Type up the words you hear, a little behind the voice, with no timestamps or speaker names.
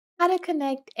How to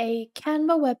connect a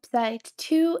Canva website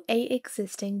to a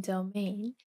existing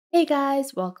domain. Hey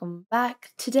guys, welcome back.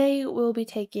 Today we'll be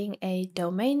taking a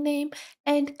domain name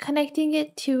and connecting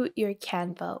it to your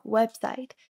Canva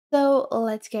website. So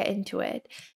let's get into it.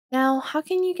 Now, how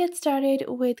can you get started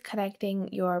with connecting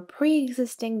your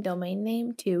pre-existing domain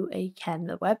name to a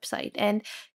Canva website? And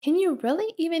can you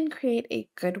really even create a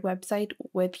good website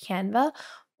with Canva?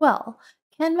 Well,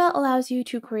 Canva allows you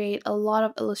to create a lot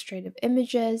of illustrative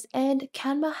images, and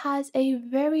Canva has a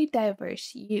very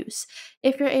diverse use.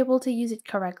 If you're able to use it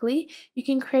correctly, you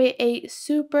can create a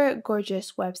super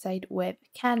gorgeous website with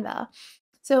Canva.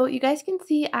 So you guys can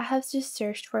see I have just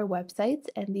searched for websites,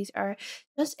 and these are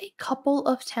just a couple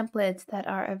of templates that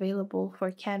are available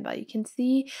for Canva. You can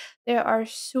see there are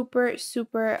super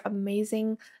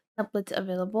amazing templates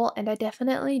available, and I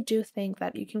definitely do think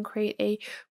that you can create a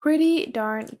pretty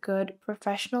darn good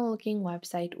professional looking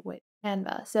website with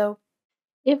Canva. So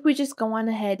if we just go on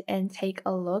ahead and take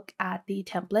a look at the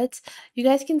templates, you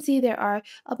guys can see there are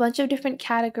a bunch of different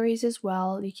categories as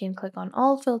well. You can click on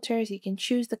all filters, you can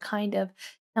choose the kind of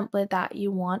template that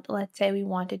you want. Let's say we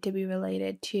want it to be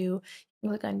related to, you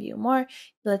can click on view more.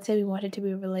 Let's say we want it to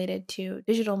be related to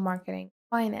digital marketing,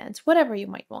 finance, whatever you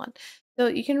might want. So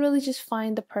you can really just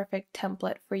find the perfect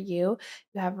template for you.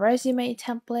 You have resume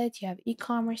templates, you have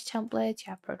e-commerce templates,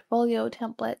 you have portfolio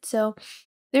templates. So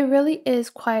there really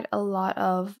is quite a lot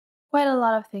of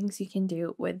things you can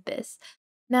do with this.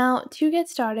 Now, to get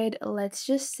started, let's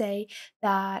just say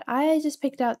that I just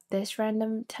picked out this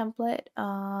random template,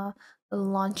 the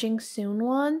launching soon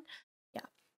one. Yeah.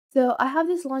 So I have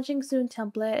this launching soon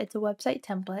template. It's a website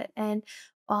template, and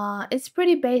it's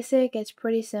pretty basic, it's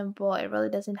pretty simple. It really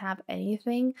doesn't have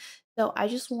anything. So I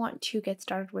just want to get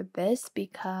started with this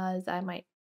because I might,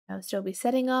 still be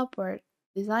setting up or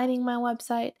designing my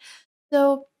website.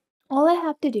 So all I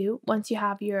have to do once you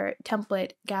have your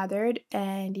template gathered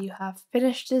and you have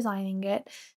finished designing it,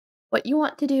 what you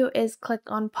want to do is click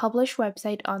on Publish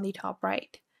Website on the top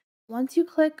right. Once you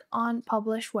click on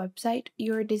Publish Website,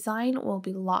 your design will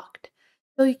be locked.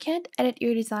 So you can't edit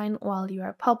your design while you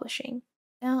are publishing.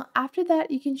 Now, after that,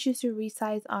 you can choose to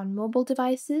resize on mobile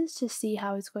devices to see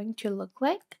how it's going to look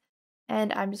like.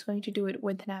 And I'm just going to do it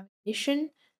with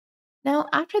navigation. Now,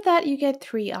 after that, you get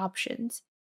three options.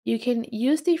 You can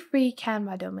use the free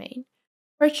Canva domain,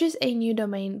 purchase a new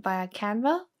domain via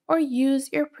Canva, or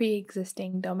use your pre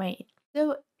existing domain.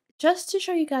 So, just to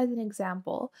show you guys an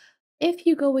example, if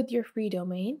you go with your free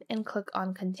domain and click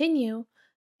on continue,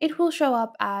 it will show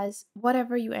up as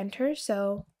whatever you enter.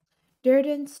 So,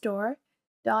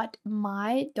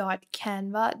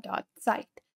 durdenstore.my.canva.site.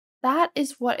 That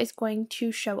is what is going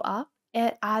to show up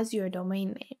as your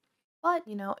domain name. But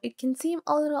it can seem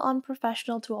a little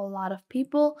unprofessional to a lot of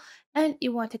people, and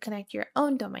you want to connect your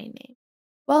own domain name.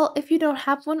 Well, if you don't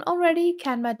have one already,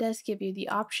 Canva does give you the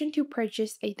option to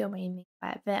purchase a domain name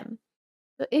by them.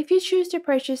 So if you choose to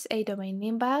purchase a domain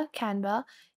name by Canva,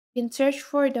 you can search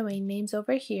for domain names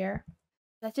over here.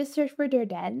 Let's just search for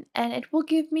Durden, and it will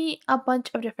give me a bunch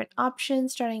of different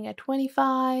options starting at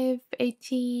 25,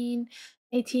 18,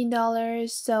 $18.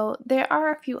 So there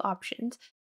are a few options.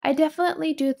 I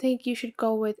definitely do think you should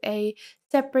go with a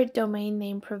separate domain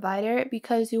name provider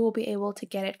because you will be able to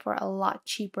get it for a lot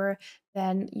cheaper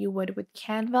than you would with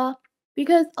Canva.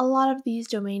 Because a lot of these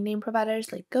domain name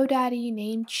providers like GoDaddy,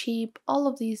 Namecheap, all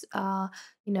of these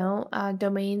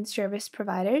domain service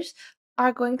providers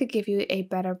are going to give you a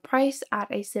better price at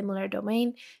a similar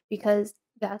domain because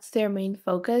that's their main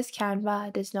focus.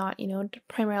 Canva does not,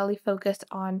 primarily focus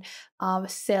on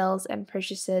sales and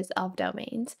purchases of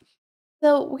domains.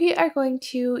 So we are going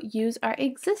to use our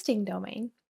existing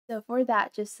domain. So for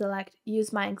that, just select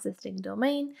use my existing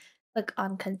domain, click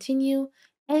on continue,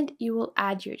 and you will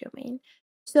add your domain.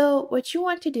 So what you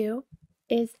want to do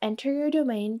is enter your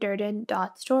domain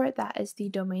durden.store. That is the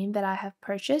domain that I have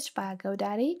purchased via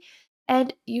GoDaddy.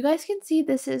 And you guys can see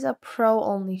this is a pro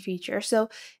only feature. So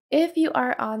if you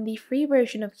are on the free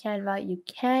version of Canva, you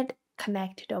can't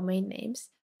connect domain names.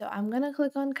 So I'm going to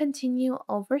click on continue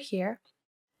over here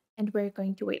and we're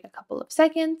going to wait a couple of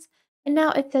seconds. And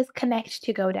now it says connect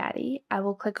to GoDaddy. I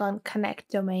will click on connect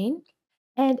domain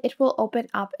and it will open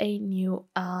up a new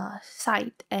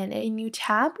site and a new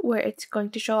tab where it's going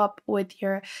to show up with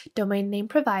your domain name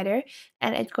provider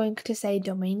and it's going to say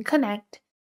domain connect.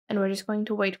 And we're just going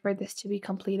to wait for this to be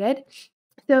completed.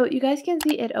 So you guys can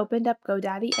see it opened up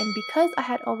GoDaddy, and because I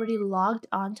had already logged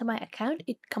onto my account,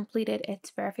 it completed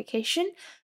its verification.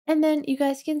 And then you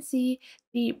guys can see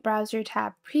the browser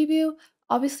tab preview.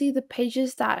 Obviously, the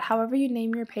pages that, however you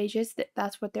name your pages,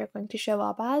 that's what they're going to show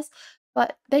up as.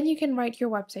 But then you can write your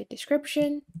website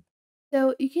description.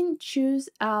 So you can choose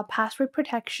password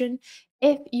protection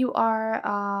if you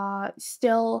are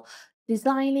still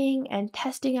designing and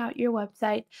testing out your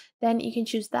website, then you can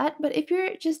choose that. But if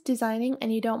you're just designing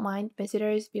and you don't mind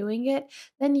visitors viewing it,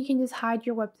 then you can just hide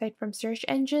your website from search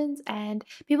engines and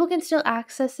people can still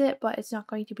access it, but it's not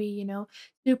going to be,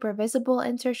 super visible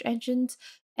in search engines.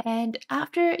 And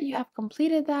after you have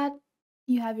completed that,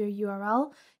 you have your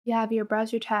URL, you have your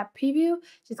browser tab preview,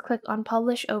 just click on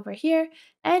publish over here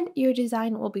and your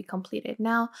design will be completed.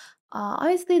 Now,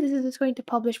 obviously, this is just going to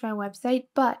publish my website,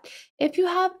 but if you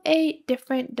have a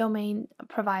different domain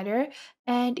provider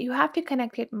and you have to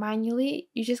connect it manually,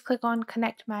 you just click on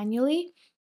connect manually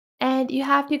and you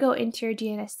have to go into your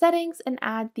DNS settings and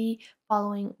add the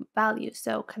following values.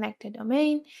 So connect a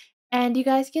domain. And you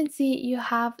guys can see you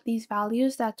have these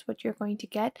values. That's what you're going to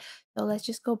get. So let's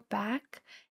just go back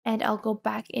and I'll go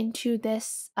back into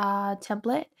this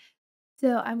template.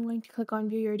 So I'm going to click on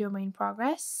view your domain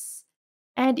progress.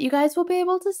 And you guys will be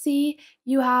able to see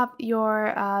you have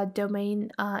your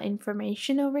domain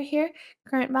information over here,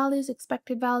 current values,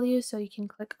 expected values. So you can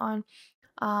click on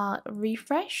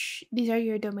refresh. These are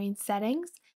your domain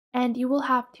settings. And you will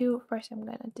have to, first I'm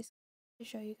going to just to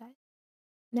show you guys.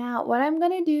 Now, what I'm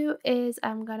going to do is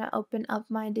I'm going to open up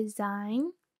my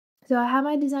design. So I have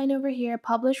my design over here,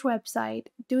 publish website,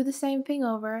 do the same thing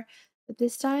over, but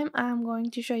this time I'm going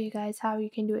to show you guys how you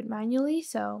can do it manually.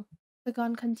 So click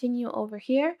on continue over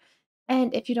here.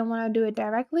 And if you don't want to do it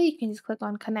directly, you can just click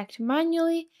on connect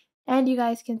manually. And you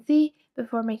guys can see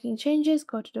before making changes,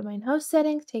 go to domain host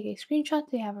settings, take a screenshot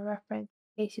so you have a reference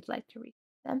in case you'd like to read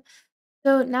them.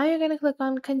 So now you're going to click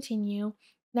on continue.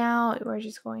 Now we're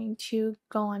just going to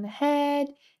go on ahead.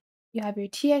 You have your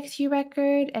TXT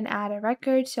record and add a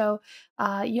record. So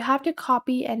you have to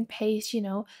copy and paste,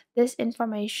 this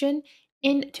information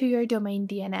into your domain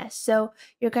DNS. So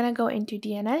you're going to go into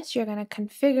DNS. You're going to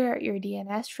configure your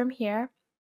DNS from here.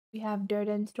 We have dirt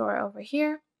and store over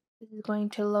here. This is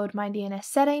going to load my DNS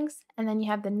settings. And then you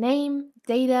have the name,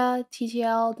 data,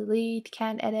 TTL, delete,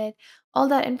 can edit, all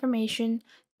that information.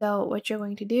 So what you're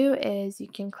going to do is you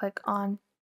can click on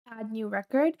add new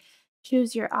record,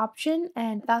 choose your option,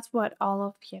 and that's what all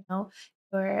of,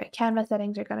 your Canva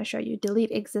settings are going to show you.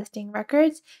 Delete existing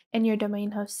records in your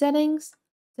domain host settings.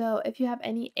 So if you have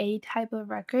any A type of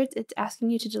records, it's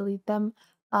asking you to delete them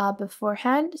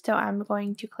beforehand. So I'm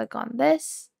going to click on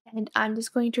this and I'm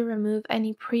just going to remove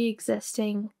any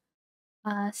pre-existing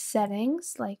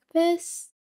settings like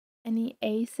this, any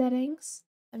A settings.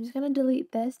 I'm just going to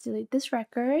delete this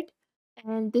record.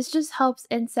 And this just helps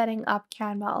in setting up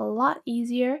Canva a lot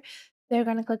easier. They're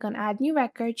going to click on add new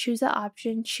record, choose the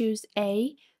option, choose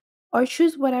A, or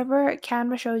choose whatever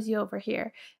Canva shows you over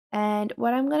here. And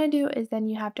what I'm going to do is then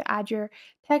you have to add your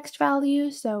text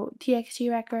value. So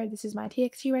TXT record, this is my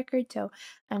TXT record. So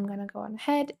I'm going to go on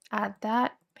ahead, add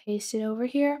that, paste it over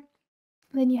here.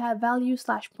 Then you have value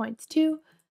slash points two.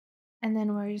 And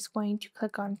then we're just going to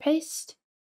click on paste.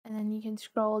 And then you can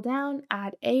scroll down,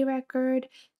 add a record.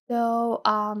 So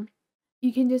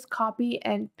you can just copy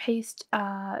and paste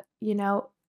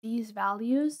these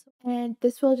values and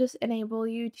this will just enable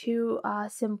you to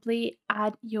simply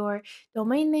add your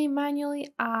domain name manually.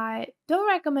 I don't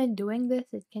recommend doing this.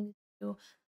 It can do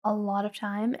a lot of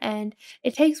time and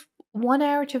it takes 1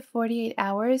 hour to 48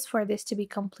 hours for this to be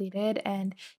completed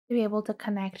and to be able to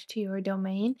connect to your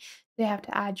domain. They have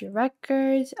to add your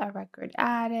records, a record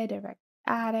added, a record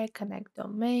added, connect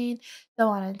domain, so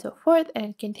on and so forth, and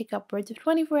it can take upwards of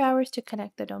 24 hours to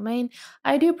connect the domain.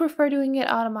 I do prefer doing it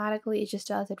automatically, it just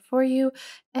does it for you,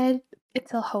 and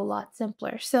it's a whole lot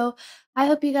simpler. So I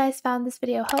hope you guys found this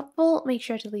video helpful. Make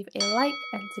sure to leave a like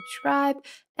and subscribe,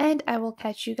 and I will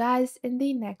catch you guys in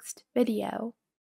the next video.